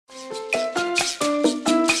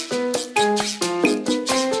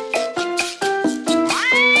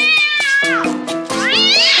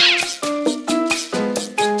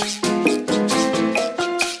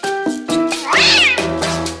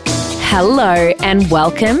Hello and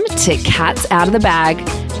welcome to Cats Out of the Bag.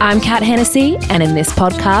 I'm Kat Hennessy, and in this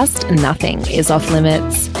podcast, nothing is off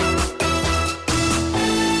limits.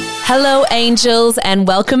 Hello, angels, and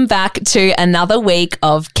welcome back to another week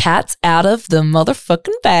of Cats Out of the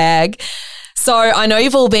motherfucking Bag. So I know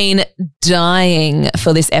you've all been dying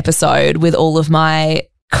for this episode with all of my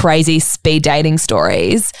crazy speed dating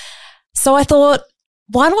stories. So I thought,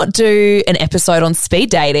 why not do an episode on speed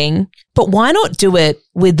dating, but why not do it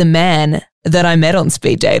with the man that I met on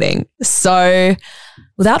speed dating? So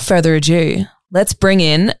without further ado, let's bring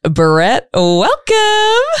in Brett. Welcome.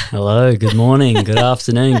 Hello, good morning, good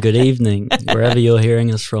afternoon, good evening, wherever you're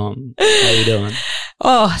hearing us from. How you doing?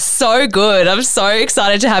 Oh, so good. I'm so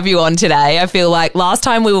excited to have you on today. I feel like last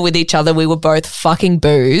time we were with each other, we were both fucking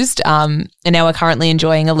boozed. And now we're currently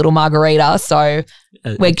enjoying a little margarita. So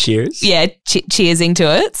we're cheers. Yeah, cheersing to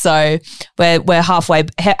it. So we're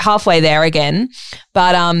halfway there again.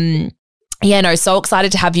 But so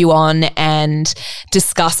excited to have you on and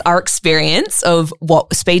discuss our experience of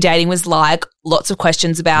what speed dating was like. Lots of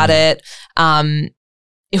questions about it.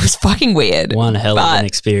 It was fucking weird. One hell of an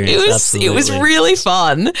experience. It was really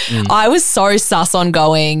fun. I was so sus on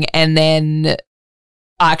going, and then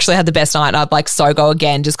I actually had the best night, and I'd so go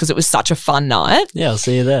again just because it was such a fun night. Yeah, I'll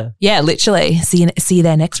see you there. Yeah, literally. See you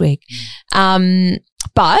there next week.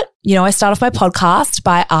 But, I start off my podcast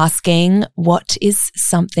by asking, what is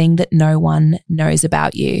something that no one knows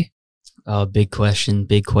about you? Oh, big question.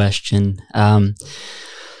 Personally,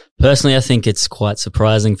 I think it's quite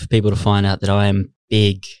surprising for people to find out that I am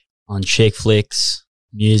big on chick flicks,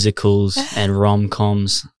 musicals, and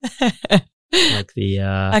rom-coms.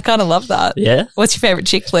 I kind of love that. Yeah? What's your favourite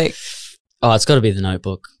chick flick? Oh, it's got to be The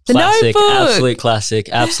Notebook. The Classic, Notebook! Absolute classic,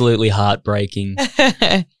 absolutely heartbreaking.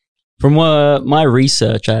 From my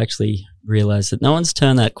research, I actually realised that no one's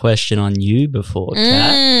turned that question on you before,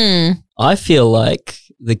 Kat. I feel like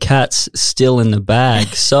the cat's still in the bag.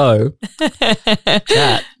 So,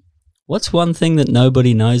 Kat, what's one thing that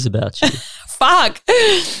nobody knows about you? Fuck.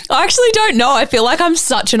 I actually don't know. I feel like I'm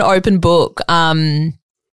such an open book.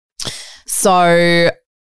 So I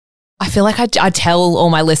feel like I tell all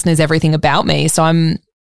my listeners everything about me. So I'm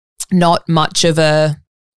not much of a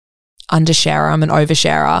undersharer. I'm an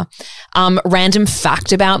oversharer. Random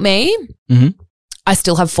fact about me. Mm-hmm. I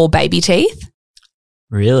still have 4 baby teeth.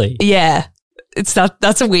 Really? Yeah.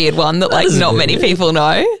 That's a weird one that not many people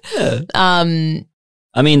know. Yeah. I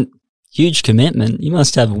mean, huge commitment. You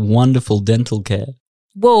must have wonderful dental care.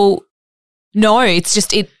 Well, no, it's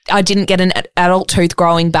just I didn't get an adult tooth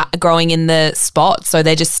growing in the spot, so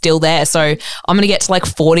they're just still there. So I'm going to get to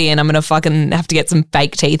 40 and I'm going to fucking have to get some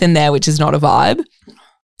fake teeth in there, which is not a vibe.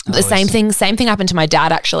 But the same thing happened to my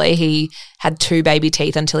dad, actually. He had 2 baby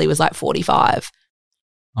teeth until he was 45.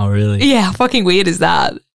 Oh, really? Yeah, how fucking weird is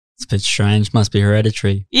that? It's a bit strange. Must be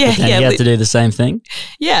hereditary. Yeah, yeah. You have to do the same thing?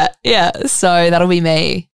 Yeah. So that'll be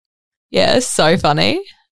me. Yeah, so funny.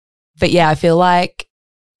 But yeah, I feel like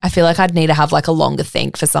I'd need to have a longer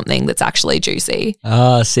think for something that's actually juicy.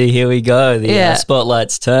 Oh, see, here we go. The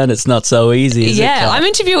spotlight's turn. It's not so easy, is it? Yeah, I'm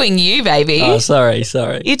interviewing you, baby. Oh, sorry.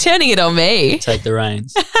 You're turning it on me. Take the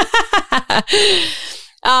reins.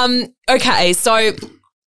 Okay, so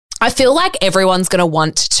I feel like everyone's going to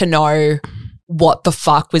want to know what the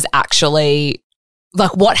fuck was actually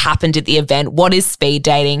what happened at the event. What is speed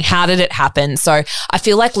dating? How did it happen? So I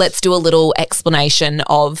feel like let's do a little explanation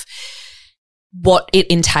of what it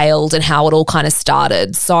entailed and how it all kind of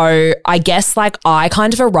started. So I guess I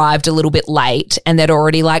kind of arrived a little bit late, and they'd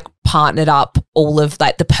already partnered up all of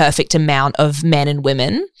the perfect amount of men and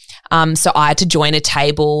women. So I had to join a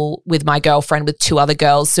table with my girlfriend with 2 other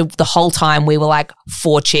girls. So the whole time we were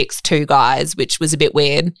 4 chicks, 2 guys, which was a bit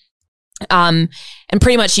weird. And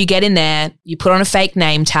pretty much you get in there, you put on a fake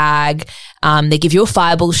name tag, they give you a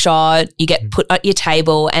fireball shot, you get put at your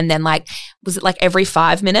table, and then was it every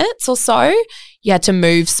 5 minutes or so you had to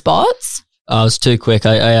move spots? Oh, it was too quick.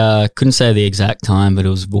 I couldn't say the exact time, but it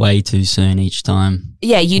was way too soon each time.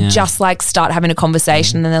 Yeah, you just start having a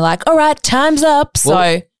conversation and they're like, all right, time's up.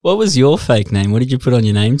 So what was your fake name? What did you put on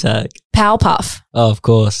your name tag? Powerpuff. Oh, of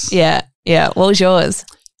course. Yeah. What was yours?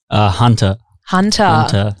 Hunter.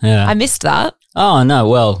 Hunter, yeah. I missed that. Oh, no,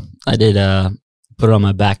 well, I did put it on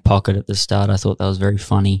my back pocket at the start. I thought that was very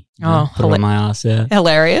funny. Put it on my ass, yeah.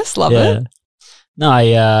 Hilarious, love it. No,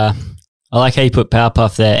 I like how you put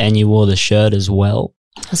Powerpuff there and you wore the shirt as well.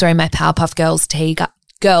 I was wearing my Powerpuff Girls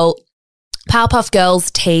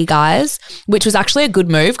tea, guys, which was actually a good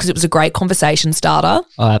move because it was a great conversation starter.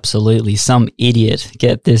 Oh, absolutely. Some idiot,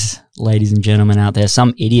 get this, ladies and gentlemen out there,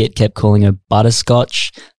 some idiot kept calling her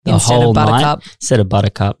butterscotch the Instead whole of buttercup. night. Instead of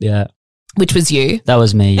buttercup, yeah. which was you. That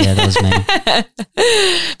was me. Yeah, that was me.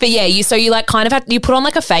 But yeah, you like kind of you put on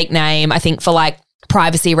like a fake name, I think for like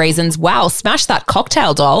privacy reasons. Wow, smash that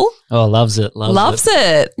cocktail, doll. Oh, loves it. Loves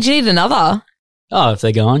it. Do you need another? Oh, if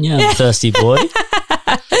they're gone, yeah. I'm a thirsty boy.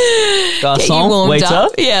 Garçon, waiter.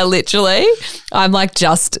 Yeah, literally. I'm like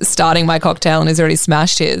just starting my cocktail and he's already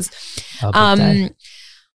smashed his.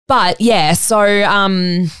 But yeah, so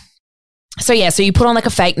you put on like a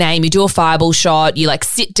fake name, you do a fireball shot, you like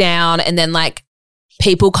sit down and then like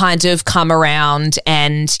people kind of come around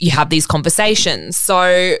and you have these conversations.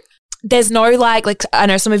 So there's no like I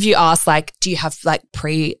know some of you ask like, do you have like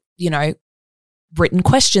written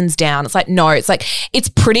questions down? It's like, no, it's like, it's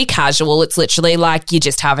pretty casual. It's literally like you're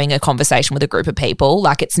just having a conversation with a group of people.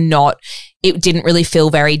 Like it didn't really feel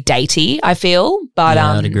very datey, I feel. But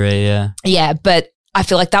yeah, I'd agree, yeah. Yeah, but I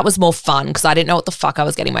feel like that was more fun because I didn't know what the fuck I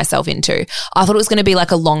was getting myself into. I thought it was going to be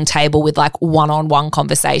like a long table with like one-on-one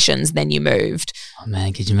conversations, then you moved. Oh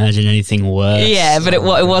man, could you imagine anything worse? Yeah, but it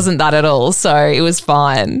wasn't that at all. So it was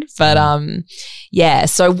fine. But yeah.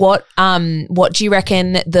 So what do you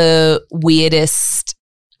reckon the weirdest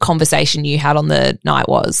conversation you had on the night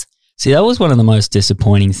was? See, that was one of the most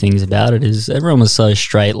disappointing things about it is everyone was so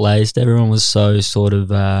straight-laced. Everyone was so sort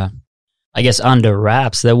of I guess under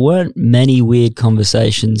wraps. There weren't many weird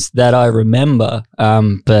conversations that I remember,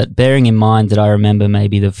 but bearing in mind that I remember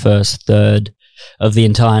maybe the first third of the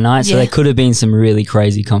entire night, so there could have been some really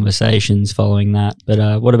crazy conversations following that.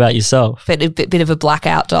 But what about yourself? A bit of a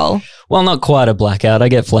blackout, doll. Well, not quite a blackout. I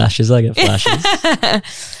get flashes. I just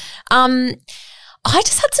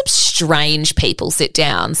had some strange people sit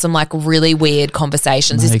down, some like really weird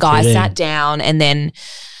conversations. This guy sat down and then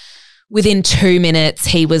within 2 minutes,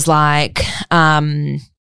 he was like, so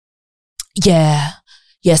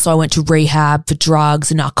I went to rehab for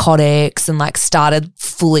drugs and narcotics and like started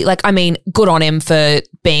fully, like, I mean, good on him for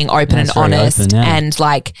being open and honest and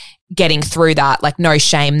like getting through that, like no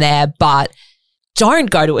shame there, but don't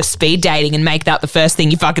go to a speed dating and make that the first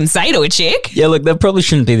thing you fucking say to a chick. Yeah, look, that probably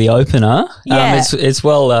shouldn't be the opener. Yeah.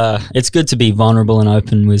 It's good to be vulnerable and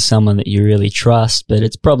open with someone that you really trust, but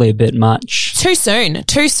it's probably a bit much. Too soon,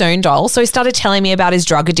 doll. So he started telling me about his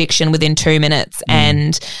drug addiction within 2 minutes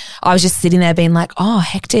and I was just sitting there being like, oh,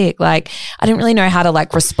 hectic. Like I didn't really know how to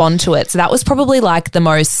like respond to it. So that was probably like the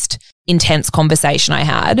most intense conversation I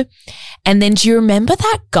had. And then do you remember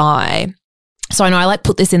that guy? So I know I like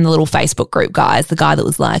put this in the little Facebook group, guys. The guy that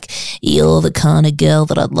was like, "You're the kind of girl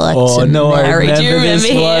that I'd like to marry." Do you remember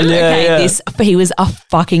him? Yeah, he was a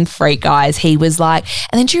fucking freak, guys. He was like,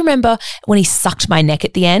 and then do you remember when he sucked my neck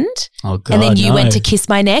at the end? Oh God! And then you went to kiss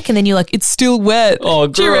my neck, and then you're like, "It's still wet." Oh,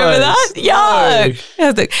 do you remember that? Yuck!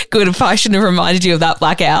 No. Good. If I shouldn't have reminded you of that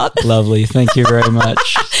blackout. Lovely. Thank you very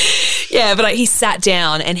much. Yeah, but he sat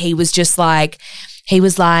down and he was just like,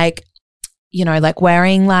 like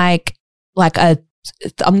wearing like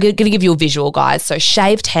I'm going to give you a visual, guys. So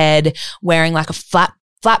shaved head, wearing like a flat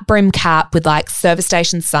brim cap with like service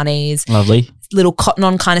station sunnies. Lovely. Little cotton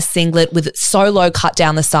on kind of singlet with it so low cut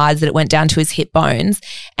down the sides that it went down to his hip bones.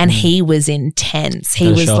 And he was intense. He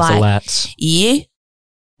was like, "You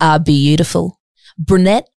are beautiful,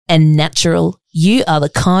 brunette and natural. You are the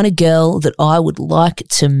kind of girl that I would like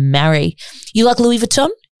to marry. You like Louis Vuitton?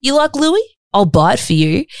 You like Louis? I'll buy it for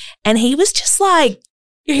you." And he was just like,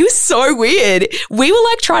 he was so weird. We were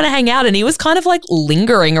like trying to hang out and he was kind of like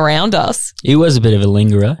lingering around us. He was a bit of a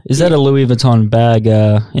lingerer. Is that a Louis Vuitton bag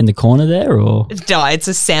in the corner there or? No, it's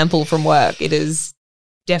a sample from work. It is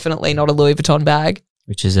definitely not a Louis Vuitton bag.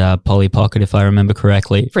 Which is Polly Pocket, if I remember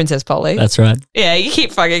correctly. Princess Polly. That's right. Yeah, you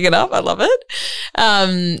keep fucking it up. I love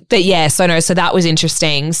it. But yeah, so that was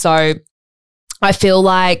interesting. So I feel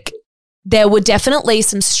like there were definitely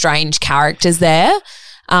some strange characters there.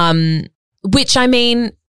 Which, I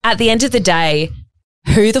mean, at the end of the day,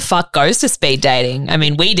 who the fuck goes to speed dating? I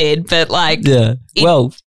mean, we did, but like... Yeah.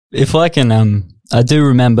 Well, if I can... I do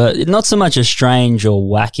remember, not so much a strange or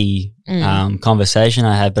wacky conversation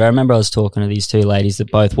I had, but I remember I was talking to these two ladies that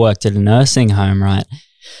both worked at a nursing home, right?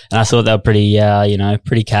 And I thought they were pretty,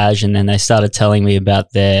 pretty cash. And then they started telling me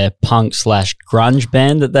about their punk/grunge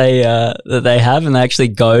band that they have, and they actually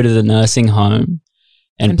go to the nursing home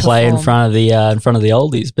and play in front of the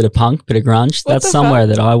oldies, bit of punk, bit of grunge. That's somewhere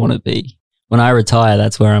that I want to be. When I retire,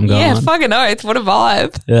 that's where I'm going. Yeah, fucking oath. What a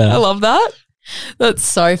vibe. Yeah. I love that. That's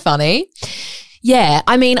so funny. Yeah,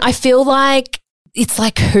 I mean, I feel like it's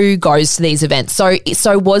like who goes to these events. So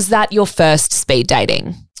was that your first speed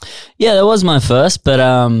dating? Yeah, that was my first, but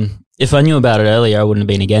if I knew about it earlier, I wouldn't have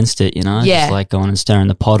been against it, Yeah. Just like going and stirring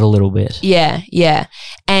the pot a little bit. Yeah, yeah.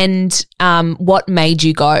 And what made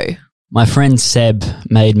you go? My friend Seb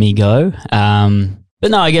made me go.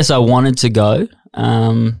 But no, I guess I wanted to go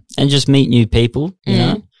and just meet new people, you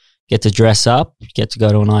know, get to dress up, get to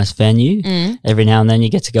go to a nice venue. Every now and then you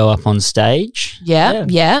get to go up on stage. Yeah.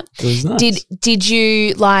 It was nice.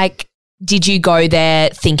 Did you go there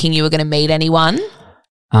thinking you were going to meet anyone?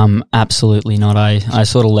 Absolutely not. I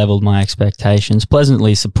sort of leveled my expectations,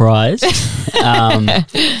 pleasantly surprised.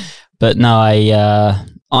 But no, I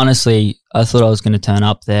honestly, I thought I was going to turn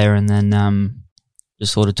up there and then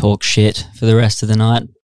just sort of talk shit for the rest of the night.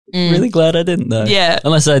 Really glad I didn't though. Yeah.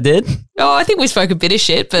 Unless I did. Oh, I think we spoke a bit of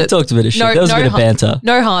shit, but We talked a bit of shit. There was a bit of banter.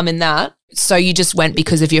 No harm in that. So you just went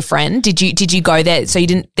because of your friend? Did you go there? So you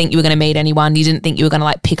didn't think you were going to meet anyone? You didn't think you were going to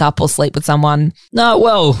like pick up or sleep with someone? No,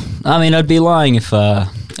 well, I mean, I'd be lying if it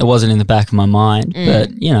wasn't in the back of my mind.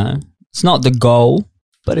 But, you know, it's not the goal,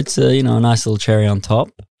 but it's a nice little cherry on top.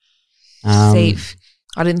 See,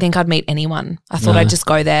 I didn't think I'd meet anyone. I thought I'd just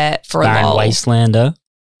go there for barren a lull. wastelander.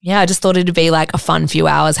 Yeah, I just thought it'd be like a fun few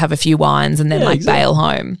hours, have a few wines and then bail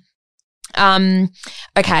home.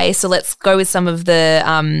 Okay, so let's go with some of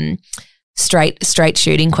the straight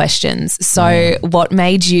shooting questions. So what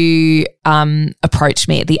made you approach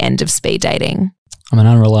me at the end of speed dating? I'm an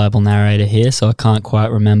unreliable narrator here, so I can't quite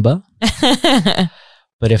remember.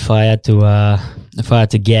 But if I had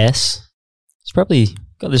to guess, it's probably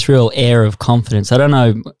got this real air of confidence. I don't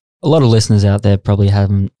know, a lot of listeners out there probably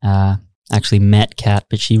haven't actually met Kat,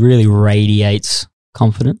 but she really radiates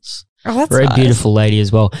confidence. Oh, that's very nice. beautiful lady as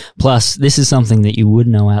well. Plus, this is something that you would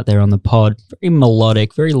know out there on the pod. Very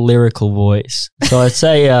melodic, very lyrical voice. So I'd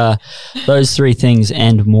say those three things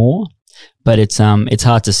and more. But it's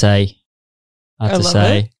hard to say. I love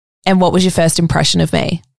it. And what was your first impression of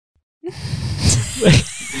me? Wait,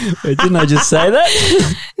 didn't I just say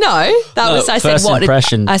that? No, that was I said first what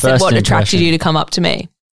impression. I said First what attracted impression. you to come up to me.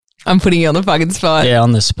 I'm putting you on the fucking spot. Yeah,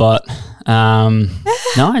 on the spot. No,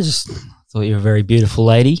 I just thought you were a very beautiful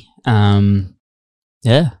lady.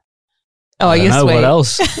 Yeah. Oh, I don't you're know sweet. what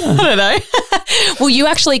else. I don't know. Well, you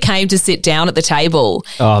actually came to sit down at the table.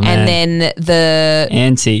 Oh, man. And then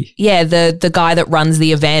the guy that runs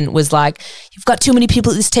the event was like, you've got too many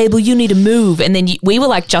people at this table, you need to move. And then we were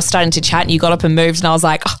like just starting to chat and you got up and moved and I was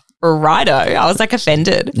like, oh, righto. I was like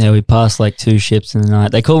offended. Yeah, we passed like 2 ships in the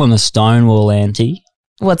night. They call him the Stonewall Auntie.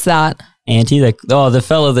 What's that? Auntie? The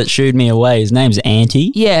fella that shooed me away, his name's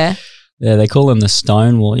Auntie. Yeah. Yeah, they call him the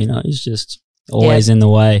Stonewall, he's just always in the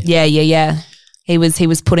way. Yeah. He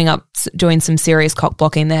was putting up, doing some serious cock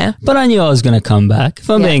blocking there. But I knew I was going to come back. If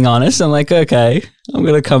I'm being honest, I'm like, okay, I'm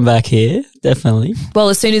going to come back here, definitely. Well,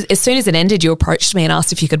 as soon as it ended, you approached me and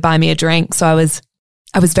asked if you could buy me a drink. So I was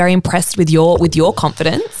very impressed with your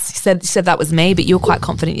confidence. You said that was me, but you were quite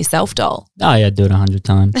confident yourself, doll. Oh yeah, I'd do it 100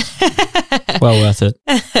 times. Well worth it.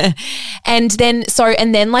 And then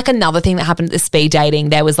like another thing that happened at the speed dating,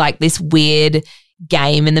 there was like this weird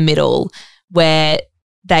game in the middle where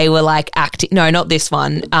they were like acting, no, not this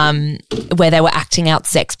one, where they were acting out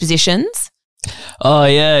sex positions. Oh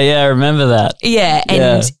yeah, I remember that. Yeah,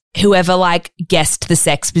 and whoever like guessed the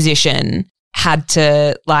sex position had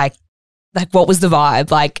to like what was the vibe?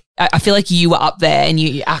 Like, I feel like you were up there and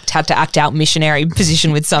you had to act out missionary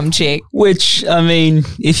position with some chick. Which, I mean,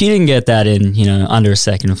 if you didn't get that in, under a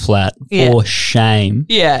second flat, for shame.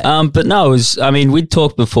 Yeah. But no, it was, I mean, we'd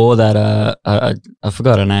talked before that, I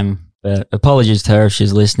forgot her name, but apologies to her if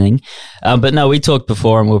she's listening. But no, we talked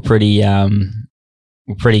before and we're pretty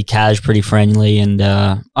cash, pretty friendly. And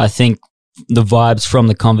I think the vibes from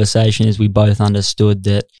the conversation is we both understood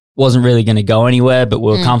that wasn't really going to go anywhere, but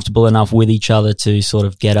we were comfortable enough with each other to sort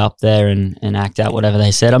of get up there and act out whatever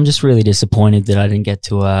they said. I'm just really disappointed that I didn't get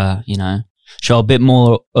to, show a bit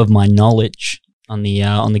more of my knowledge on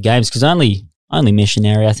the games because only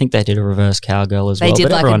missionary. I think they did a reverse cowgirl as well. They did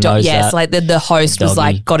but like everyone knows that. So like the host was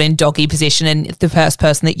like got in doggy position and the first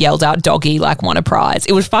person that yelled out doggy like won a prize.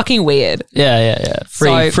 It was fucking weird. Yeah.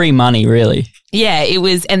 Free money, really. Yeah, it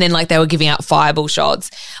was, and then like they were giving out fireball shots.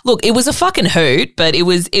 Look, it was a fucking hoot, but it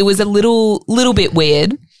was a little bit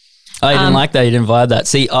weird. Oh, you didn't like that? You didn't vibe that?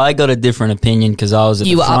 See, I got a different opinion because I was at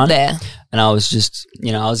the front. You were up there. And I was just,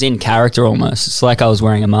 I was in character almost. It's like I was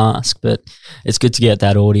wearing a mask, but it's good to get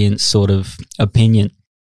that audience sort of opinion.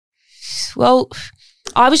 Well,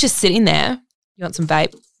 I was just sitting there. You want some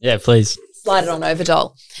vape? Yeah, please. Slide it on over,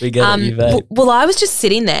 doll. We get it, you vape. Well, I was just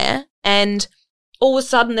sitting there and all of a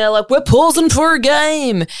sudden they're like, we're pausing for a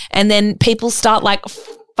game. And then people start like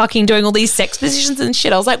fucking doing all these sex positions and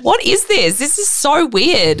shit. I was like, what is this? This is so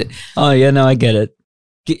weird. Oh, yeah, no, I get it.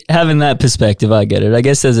 Having that perspective, I get it. I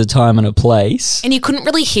guess there's a time and a place. And you couldn't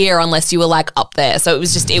really hear unless you were like up there. So it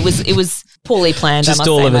was Poorly planned, Just I must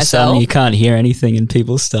all say of a myself. sudden you can't hear anything and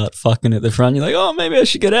people start fucking at the front. You're like, oh, maybe I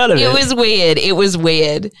should get out of it. It was weird. It was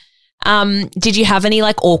weird. Did you have any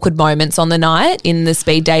like awkward moments on the night in the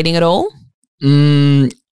speed dating at all? There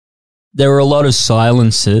were a lot of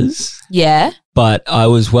silences, Yeah. but I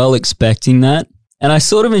was well expecting that. And I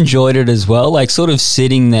sort of enjoyed it as well, like sort of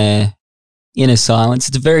sitting there in a silence.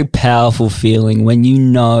 It's a very powerful feeling when you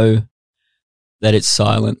know that it's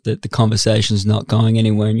silent, that the conversation's not going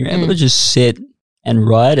anywhere and you're able to just sit and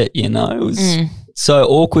write it, you know. It was so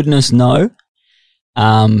awkwardness, no.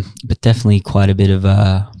 But definitely quite a bit of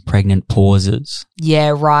pregnant pauses.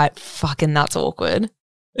 Yeah, right. Fucking that's awkward.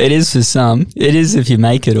 It is for some. It is if you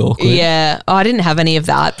make it awkward. Yeah. Oh, I didn't have any of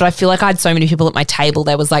that, but I feel like I had so many people at my table,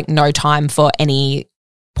 there was like no time for any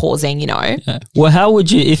pausing, you know. Yeah. Well, how would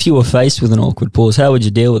you, if you were faced with an awkward pause, how would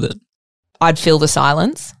you deal with it? I'd feel the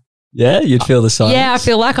silence. Yeah, you'd feel the silence. Yeah, I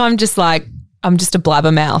feel like I'm just a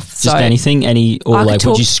blabbermouth. Just anything, or like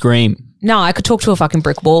would you scream? No, I could talk to a fucking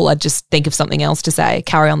brick wall. I'd just think of something else to say,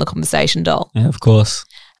 carry on the conversation, doll. Yeah, of course.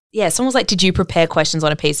 Yeah, someone was like, did you prepare questions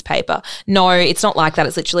on a piece of paper? No, it's not like that.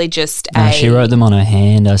 It's literally just She wrote them on her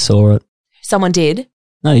hand. I saw it. Someone did?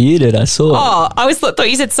 No, you did. I saw it. Oh, I thought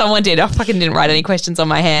you said someone did. I fucking didn't write any questions on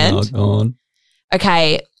my hand. Oh, go on.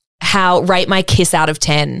 Okay, rate my kiss out of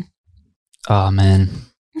 10. Oh, man.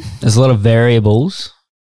 There's a lot of variables.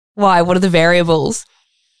 Why? What are the variables?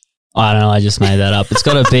 I don't know. I just made that up. It's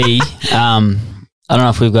got to be, I don't know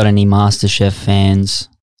if we've got any MasterChef fans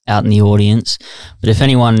out in the audience, but if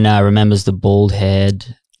anyone remembers the bald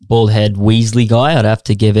head Weasley guy, I'd have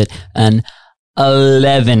to give it an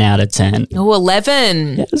 11 out of 10. Oh,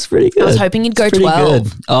 11. Yeah, it's pretty good. I was hoping you'd go It's pretty 12.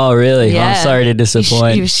 good. Oh, really? Yeah. I'm sorry to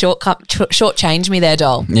disappoint. You shortchanged me there,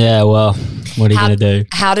 doll. Yeah, well, what are you going to do?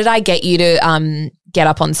 How did I get you to get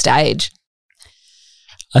up on stage?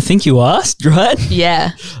 I think you asked, right?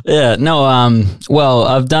 Yeah. Yeah, no, well,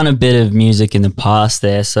 I've done a bit of music in the past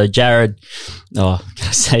there. So Jared, can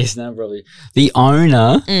I say his name probably? The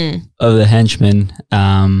owner of the Henchman,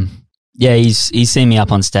 yeah, he's seen me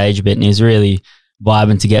up on stage a bit and he's really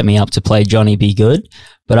vibing to get me up to play Johnny Be Good.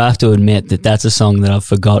 But I have to admit that that's a song that I've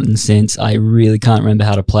forgotten since. I really can't remember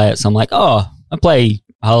how to play it. So I'm like, I play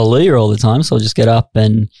Hallelujah all the time. So I'll just get up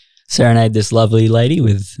and serenade this lovely lady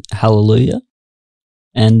with Hallelujah.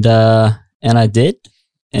 And I did.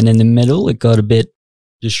 And in the middle, it got a bit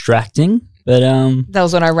distracting. But That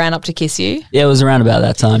was when I ran up to kiss you. yeah, it was around about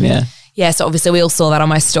that time, yeah. Yeah, so obviously we all saw that on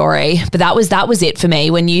my story. But that was it for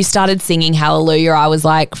me. When you started singing Hallelujah, I was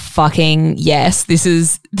like, fucking yes, this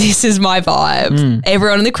is my vibe.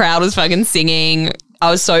 Everyone in the crowd was fucking singing. I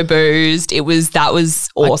was so boozed. That was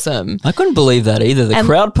awesome. I couldn't believe that either. The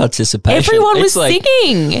crowd participation. Everyone was like,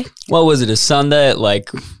 singing. What was it, a Sunday at like,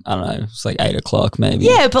 I don't know, it's like 8 o'clock maybe.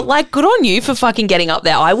 Yeah, but like good on you for fucking getting up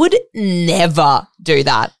there. I would never do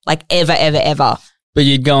that. Like ever, ever, ever. But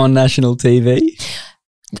you'd go on national TV?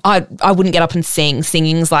 I wouldn't get up and sing.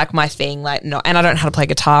 Singing's like my thing. Like no, and I don't know how to play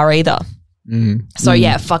guitar either. So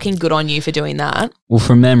yeah, fucking good on you for doing that. Well,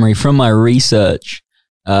 from memory, from my research,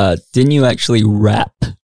 didn't you actually rap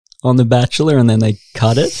on The Bachelor and then they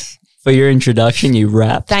cut it? For your introduction, you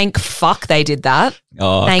rap. Thank fuck they did that.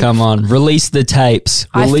 Oh, come on. Release the tapes.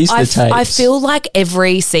 Release the tapes. I feel like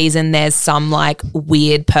every season there's some like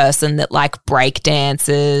weird person that like break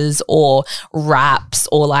dances or raps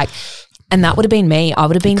or like, and that would have been me. I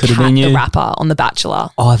would have been Kat the rapper on The Bachelor.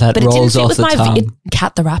 Oh, that rolls off the tongue.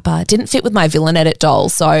 Kat the rapper. It didn't fit with my villain edit doll.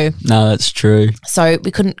 So no, that's true. So we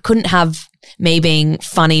couldn't have me being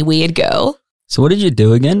funny weird girl. So what did you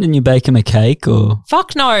do again? Didn't you bake him a cake or?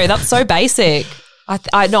 Fuck no, that's so basic.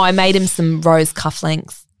 I made him some rose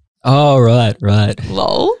cufflinks. Oh, right.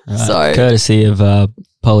 Lol. Right. So courtesy of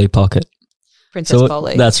Polly Pocket. Princess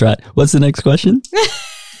Polly. That's right. What's the next question?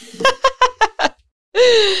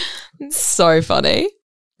 So funny.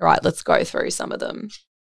 Right, let's go through some of them.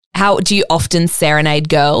 How do you often serenade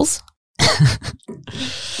girls?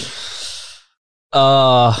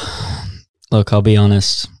 Look, I'll be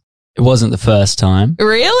honest. It wasn't the first time.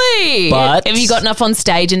 Really? But have you gotten up on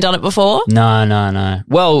stage and done it before? No.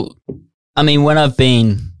 Well, I mean, when I've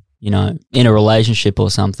been, in a relationship or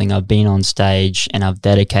something, I've been on stage and I've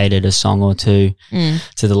dedicated a song or two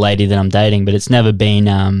to the lady that I'm dating, but it's never been,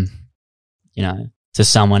 to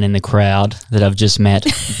someone in the crowd that I've just met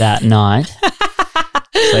that night.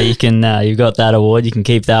 So you can, you've got that award. You can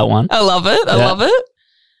keep that one. I love it. I love it.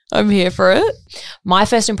 I'm here for it. My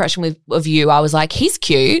first impression of you, I was like, he's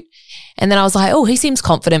cute. And then I was like, oh, he seems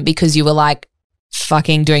confident because you were like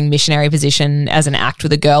fucking doing missionary position as an act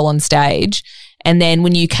with a girl on stage. And then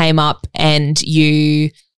when you came up and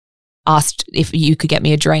you asked if you could get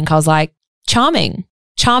me a drink, I was like, charming.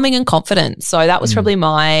 charming and confident. So that was probably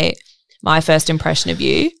my first impression of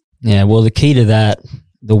you. Yeah, well, the key to that,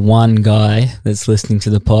 the one guy that's listening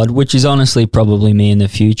to the pod, which is honestly probably me in the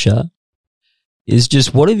future, is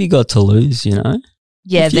just what have you got to lose, you know?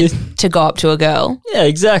 Yeah, to go up to a girl. Yeah,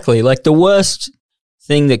 exactly. Like the worst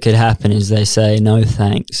thing that could happen is they say no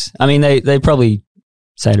thanks. I mean, they probably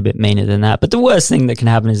say it a bit meaner than that, but the worst thing that can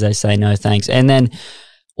happen is they say no thanks. And then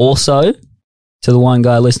also to the one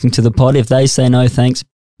guy listening to the pod, if they say no thanks,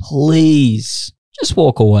 please just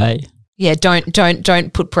walk away. Yeah,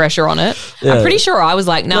 don't put pressure on it. Yeah. I'm pretty sure I was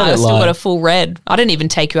like, no, I still got a full red. I didn't even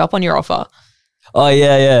take you up on your offer. Oh,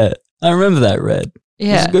 yeah. I remember that red. Yeah.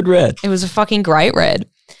 It was a good red. It was a fucking great red.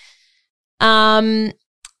 Someone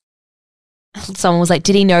was like,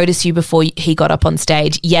 did he notice you before he got up on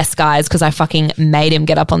stage? Yes, guys, because I fucking made him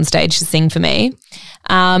get up on stage to sing for me.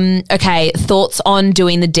 Okay, thoughts on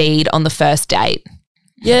doing the deed on the first date?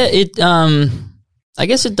 Yeah, I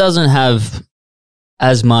guess it doesn't have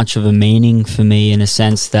as much of a meaning for me in a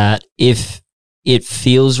sense that if it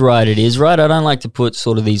feels right, it is right. I don't like to put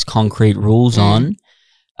sort of these concrete rules on,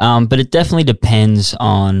 but it definitely depends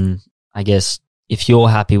on, I guess, if you're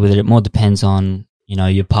happy with it, it more depends on, you know,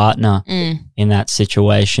 your partner in that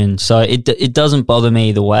situation. So it doesn't bother me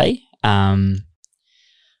either way.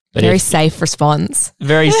 But very safe response.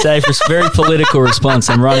 Very safe, very political response.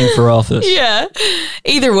 I'm running for office. Yeah.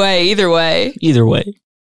 Either way. Either way.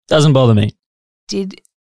 Doesn't bother me. Did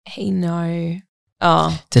he know?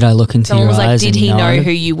 Oh. Did I look into Someone your was eyes? Like, did he know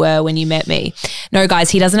who you were when you met me? No, guys,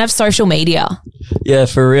 he doesn't have social media. Yeah,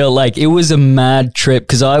 for real. Like, it was a mad trip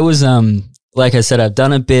because I was, like I said, I've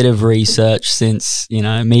done a bit of research since, you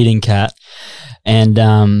know, meeting Kat. And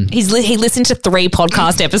he listened to 3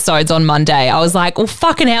 podcast episodes on Monday. I was like, well,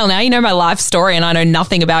 fucking hell, now you know my life story and I know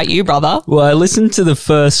nothing about you, brother. Well, I listened to the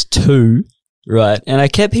first 2, right? And I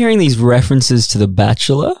kept hearing these references to The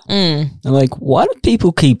Bachelor. I'm like, why do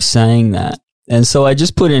people keep saying that? And so I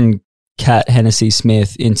just put in Kat Hennessy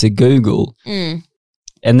Smith into Google. And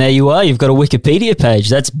there you are. You've got a Wikipedia page.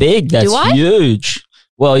 That's big. That's huge.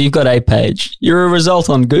 Well, you've got a page. You're a result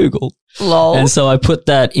on Google. Lol. And so I put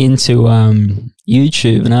that into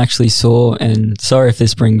YouTube and I actually saw, and sorry if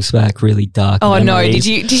this brings back really dark memories. No, did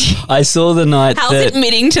you? I saw the night How's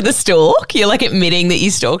admitting to the stalk? You're like admitting that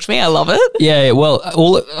you stalked me. I love it. Yeah, well,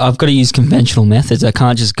 I've got to use conventional methods. I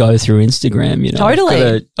can't just go through Instagram, you know.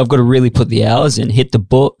 Totally. I've got to really put the hours in, hit the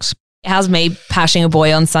books. How's me pashing a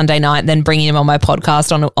boy on Sunday night, then bringing him on my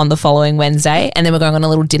podcast on the following Wednesday, and then we're going on a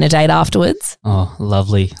little dinner date afterwards? Oh,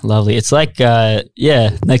 lovely. It's like,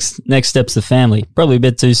 next step's the family. Probably a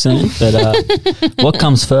bit too soon, but what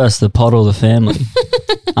comes first, the pod or the family?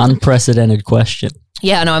 Unprecedented question.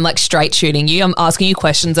 Yeah, no, I'm like straight shooting you. I'm asking you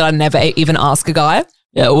questions that I never even ask a guy.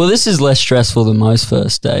 Yeah, well, this is less stressful than most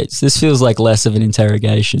first dates. This feels like less of an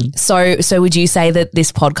interrogation. So would you say that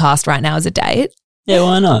this podcast right now is a date? Yeah,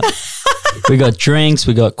 why not? We got drinks,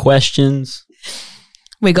 we got questions.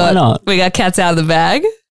 We got cats out of the bag.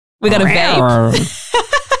 We got a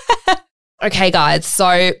vape. Okay, guys.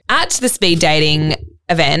 So at the speed dating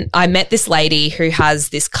event, I met this lady who has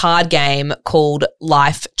this card game called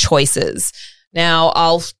Life Choices. Now,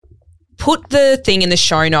 I'll put the thing in the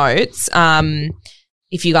show notes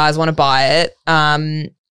if you guys want to buy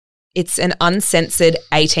it. It's an uncensored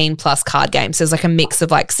 18 plus card game. So there's like a mix of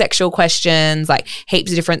like sexual questions, like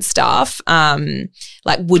heaps of different stuff,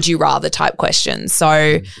 like would you rather type questions.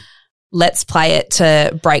 So let's play it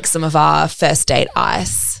to break some of our first date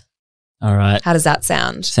ice. All right. How does that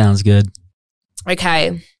sound? Sounds good.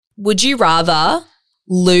 Okay. Would you rather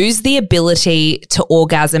lose the ability to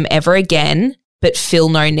orgasm ever again, but feel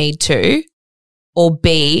no need to, or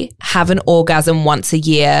B, have an orgasm once a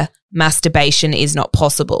year, masturbation is not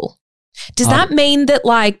possible? Does that mean that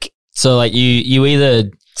like... So like you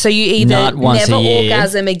either... So you either never year,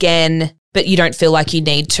 orgasm again, but you don't feel like you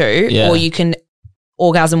need to, or you can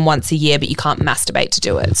orgasm once a year, but you can't masturbate to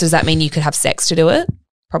do it. So does that mean you could have sex to do it?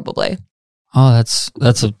 Probably. Oh, that's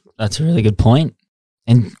a really good point.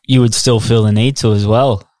 And you would still feel the need to as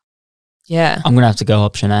well. Yeah. I'm going to have to go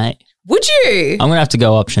option A. Would you? I'm going to have to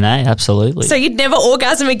go option A, absolutely. So you'd never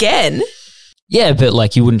orgasm again? Yeah, but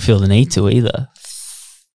like you wouldn't feel the need to either.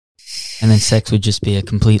 And then sex would just be a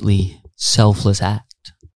completely selfless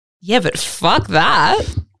act. Yeah, but fuck that.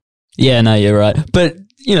 Yeah, no, you're right. But,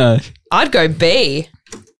 you know. I'd go B.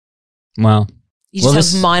 Well. You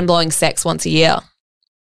just have mind-blowing sex once a year.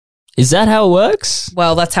 Is that how it works?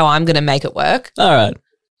 Well, that's how I'm going to make it work. All right.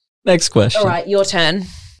 Next question. All right, your turn.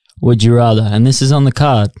 Would you rather, and this is on the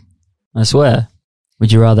card, I swear,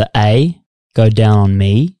 would you rather A, go down on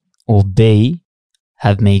me, or B,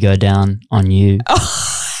 have me go down on you? Oh,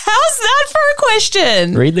 how's that for a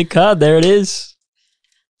question. Read the card. There it is.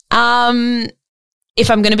 If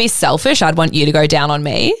I'm going to be selfish, I'd want you to go down on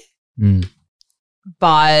me.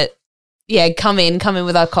 But yeah, come in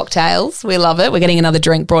with our cocktails. We love it. We're getting another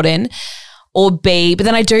drink brought in. Or B, but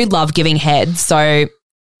then I do love giving head. So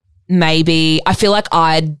maybe I feel like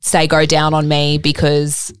I'd say go down on me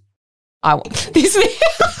because I want this.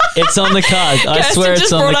 It's on the card. I swear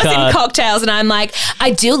it's on the card. Just brought us in cocktails and I'm like,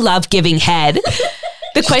 I do love giving head.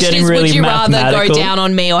 The question is, would you rather go down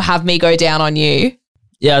on me or have me go down on you?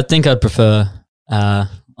 Yeah, I think I'd prefer,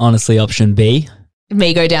 honestly, option B. Have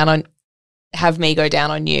me go down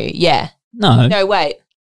on you. Yeah. No, wait.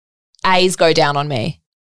 A's go down on me.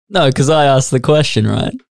 No, because I asked the question,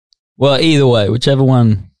 right? Well, either way, whichever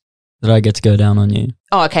one that I get to go down on you.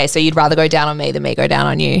 Oh, okay. So you'd rather go down on me than me go down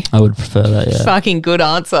on you? I would prefer that, yeah. Fucking good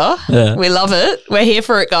answer. Yeah. We love it. We're here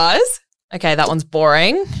for it, guys. Okay, that one's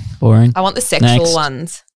boring. Boring. I want the sexual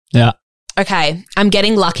ones. Yeah. Okay, I'm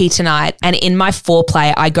getting lucky tonight, and in my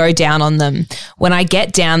foreplay, I go down on them. When I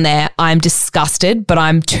get down there, I'm disgusted, but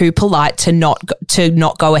I'm too polite to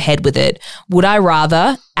not go ahead with it. Would I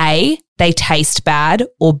rather A, they taste bad,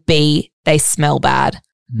 or B, they smell bad?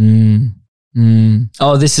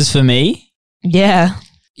 Oh, this is for me? Yeah.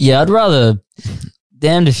 Yeah, I'd rather,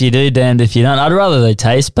 damned if you do, damned if you don't. I'd rather they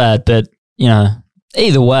taste bad, but,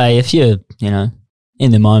 either way, if you're,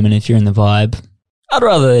 in the moment, if you're in the vibe, I'd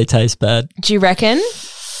rather they taste bad. Do you reckon?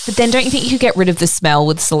 But then don't you think you could get rid of the smell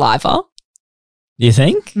with saliva? You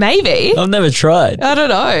think? Maybe. I've never tried. I don't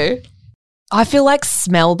know. I feel like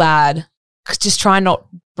smell bad. Just try not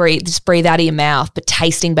breathe out of your mouth, but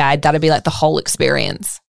tasting bad, that'd be like the whole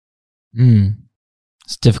experience.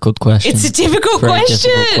 It's a difficult question. It's a difficult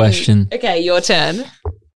question. Okay, your turn.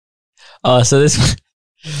 Oh, so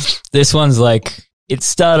this one's like, it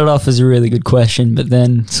started off as a really good question, but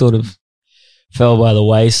then sort of fell by the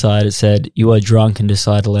wayside. It said, you are drunk and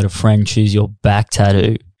decide to let a friend choose your back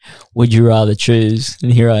tattoo. Would you rather choose?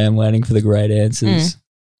 And here I am waiting for the great answers.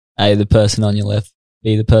 A, the person on your left.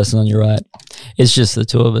 B, the person on your right. It's just the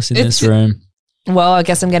two of us in this room. Well, I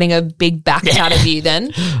guess I'm getting a big back tat of you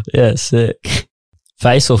then. Yeah, sick.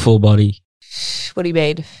 Face or full body? What do you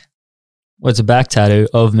mean? Well, it's a back tattoo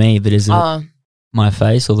of me, but is it my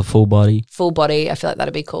face or the full body? Full body. I feel like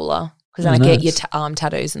that'd be cooler. Because then I get your arm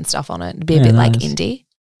tattoos and stuff on it. It'd be a bit like indie,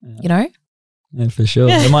 you know? Yeah, for sure.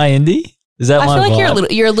 Am I indie? Is that my I feel like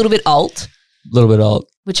vibe? you're a little bit alt. A little bit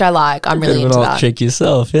alt. Which I like. I'm really into that. Chick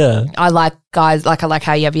yourself, yeah. I like guys, I like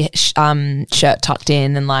how you have your shirt tucked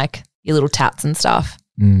in and like your little tats and stuff.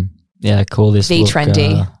 Yeah, cool. This Be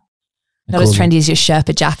trendy. Not as trendy as your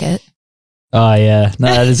Sherpa jacket. Oh, yeah. No,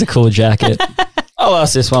 that is a cool jacket. I'll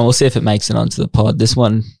ask this one. We'll see if it makes it onto the pod. This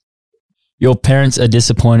one. Your parents are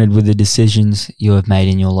disappointed with the decisions you have made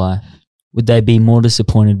in your life. Would they be more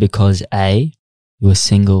disappointed because A, you are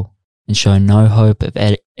single and show no hope of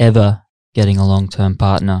ever getting a long-term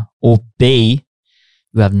partner, or B,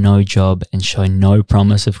 you have no job and show no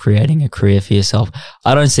promise of creating a career for yourself?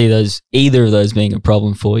 I don't see either of those being a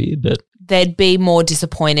problem for you, but they'd be more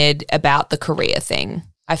disappointed about the career thing,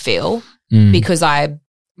 I feel, because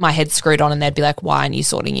my head's screwed on and they'd be like, why aren't you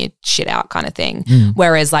sorting your shit out kind of thing?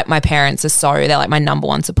 Whereas like my parents are they're like my number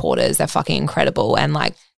one supporters. They're fucking incredible. And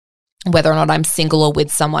like whether or not I'm single or with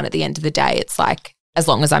someone at the end of the day, it's like as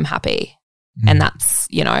long as I'm happy. And that's,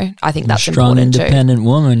 I think that's strong, important too. Independent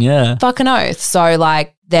woman, yeah. Fucking oath. So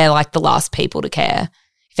like they're like the last people to care.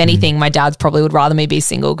 If anything, my dad's probably would rather me be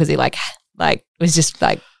single because he like was just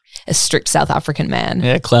like a strict South African man.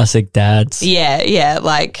 Yeah, classic dads. Yeah,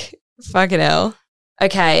 like fucking hell.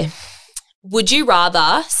 Okay. Would you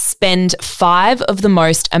rather spend 5 of the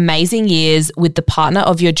most amazing years with the partner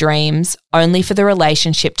of your dreams only for the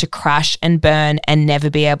relationship to crash and burn and never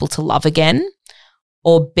be able to love again?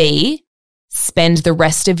 Or B, spend the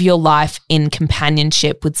rest of your life in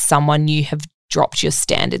companionship with someone you have dropped your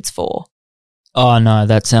standards for? Oh, no,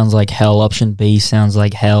 that sounds like hell. Option B sounds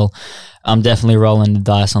like hell. I'm definitely rolling the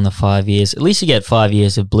dice on the 5 years. At least you get 5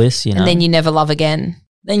 years of bliss, And then you never love again.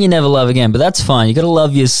 Then you never love again, but that's fine. You got to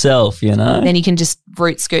love yourself, Then you can just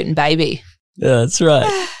root, scoot and baby. Yeah, that's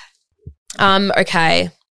right.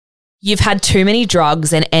 Okay. You've had too many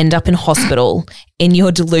drugs and end up in hospital. In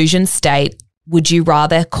your delusion state, would you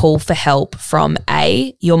rather call for help from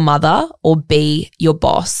A, your mother, or B, your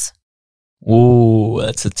boss? Ooh,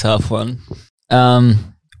 that's a tough one. Well,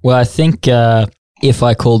 I think if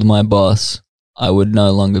I called my boss, I would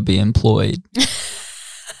no longer be employed.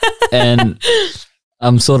 And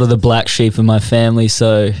I'm sort of the black sheep of my family,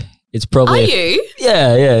 so it's probably... Are you?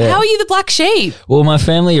 Yeah. How are you the black sheep? Well, my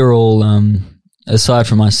family are all, aside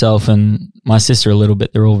from myself and my sister a little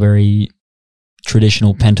bit, they're all very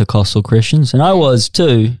traditional Pentecostal Christians, and I was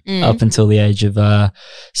too up until the age of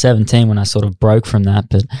 17 when I sort of broke from that.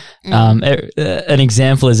 But an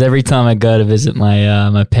example is every time I go to visit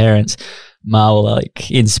my parents, Ma will like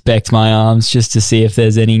inspect my arms just to see if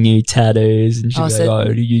there's any new tattoos, and she'll go,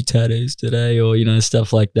 any new tattoos today, or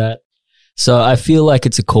stuff like that. So I feel like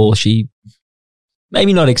it's a call she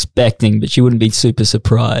maybe not expecting, but she wouldn't be super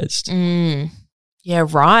surprised. Yeah,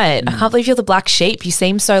 right. I can't believe you're the black sheep. You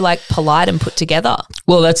seem so like polite and put together.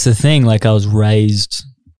 Well, that's the thing. Like I was raised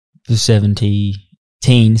for 70,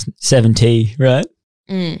 right?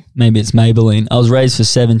 Maybe it's Maybelline. I was raised for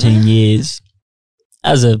 17 years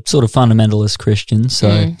as a sort of fundamentalist Christian.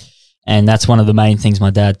 So, and that's one of the main things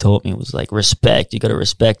my dad taught me was like respect. You got to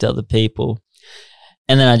respect other people.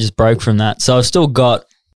 And then I just broke from that. So I've still got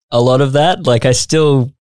a lot of that. Like I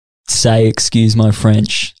still say, excuse my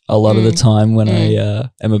French a lot of the time when I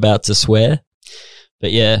am about to swear.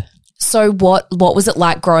 But yeah. So what was it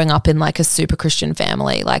like growing up in like a super Christian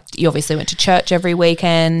family? Like you obviously went to church every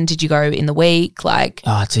weekend. Did you go in the week? Like,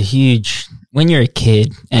 oh, it's a huge, when you're a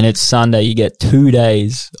kid and it's Sunday, you get 2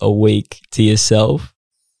 days a week to yourself,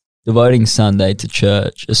 devoting Sunday to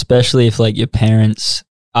church, especially if like your parents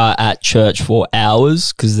are at church for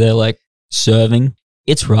hours because they're like serving.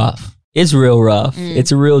 It's rough. It's real rough.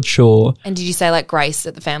 It's a real chore. And did you say like grace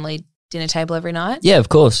at the family dinner table every night? Yeah, of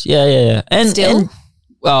course. Yeah. And still?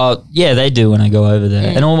 Yeah, they do when I go over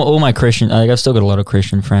there. And all my Christian, like I've still got a lot of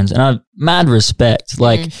Christian friends, and I've mad respect.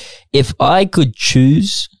 Like if I could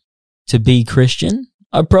choose to be Christian,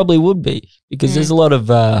 I probably would be, because there's a lot of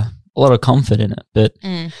comfort in it. But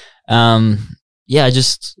yeah, I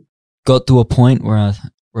just got to a point where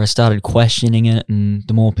I started questioning it, and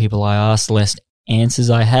the more people I asked, the less answers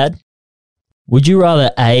I had. Would you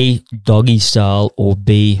rather A, doggy style, or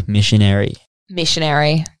B, missionary?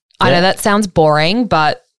 Missionary. I know that sounds boring,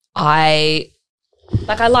 but I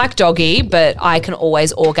like doggy, but I can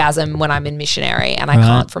always orgasm when I'm in missionary, and I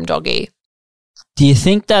can't from doggy. Do you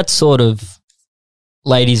think that's sort of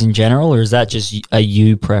ladies in general, or is that just a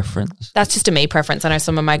you preference? That's just a me preference. I know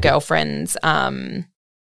some of my girlfriends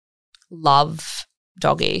love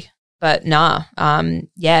doggy, but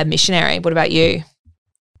yeah, missionary. What about you?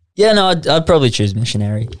 Yeah, no, I'd probably choose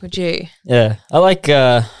missionary. Would you? Yeah, I like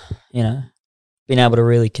being able to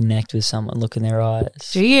really connect with someone, look in their eyes.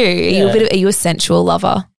 Do you? Are you a sensual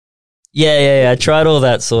lover? Yeah. I tried all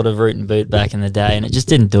that sort of root and boot back in the day, and it just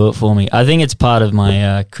didn't do it for me. I think it's part of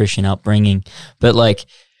my Christian upbringing. But like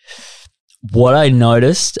what I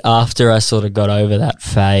noticed after I sort of got over that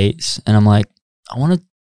phase, and I'm like, I want to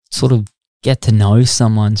sort of get to know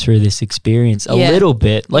someone through this experience a little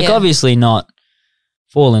bit. Like obviously not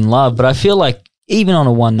fall in love, but I feel like even on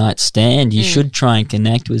a one night stand, you should try and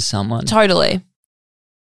connect with someone. Totally.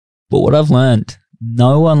 But what I've learned,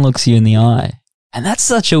 no one looks you in the eye. And that's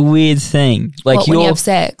such a weird thing. Like when you have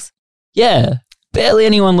sex? Yeah. Barely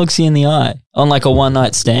anyone looks you in the eye on like a one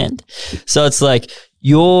night stand. So it's like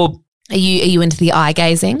Are you into the eye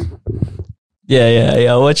gazing? Yeah.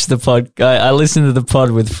 I watched the pod. I listened to the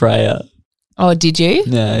pod with Freya. Oh, did you?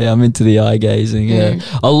 Yeah, I'm into the eye gazing, yeah.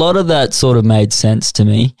 A lot of that sort of made sense to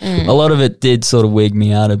me. A lot of it did sort of wig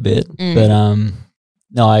me out a bit. But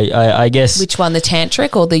no, I guess. Which one, the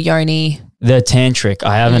tantric or the yoni? The tantric.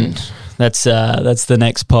 I haven't. That's the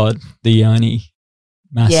next pod, the yoni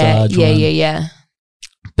massage one. Yeah.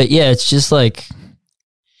 But yeah, it's just like,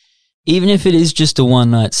 even if it is just a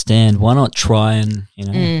one night stand, why not try and,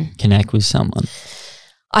 connect with someone?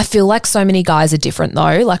 I feel like so many guys are different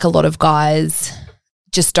though. Like a lot of guys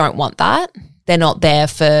just don't want that. They're not there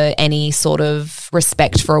for any sort of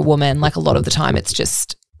respect for a woman. Like a lot of the time it's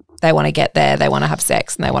just they want to get there, they want to have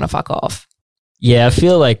sex, and they want to fuck off. Yeah, I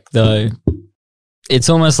feel like though it's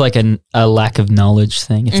almost like a lack of knowledge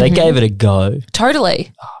thing. If they gave it a go.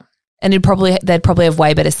 Totally. And they'd probably have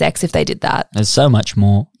way better sex if they did that. There's so much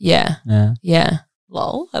more. Yeah.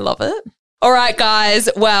 Lol, I love it. All right, guys.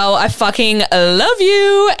 Well, I fucking love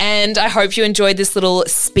you, and I hope you enjoyed this little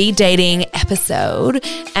speed dating episode.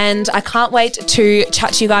 And I can't wait to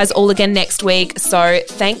chat to you guys all again next week. So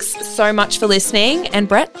thanks so much for listening. And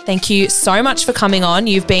Brett, thank you so much for coming on.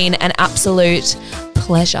 You've been an absolute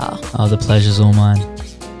pleasure. Oh, the pleasure's all mine.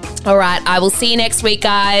 All right, I will see you next week,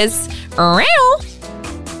 guys.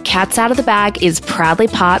 Cats Out of the Bag is proudly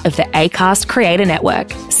part of the Acast Creator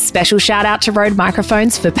Network. Special shout out to Rode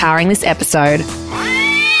Microphones for powering this episode.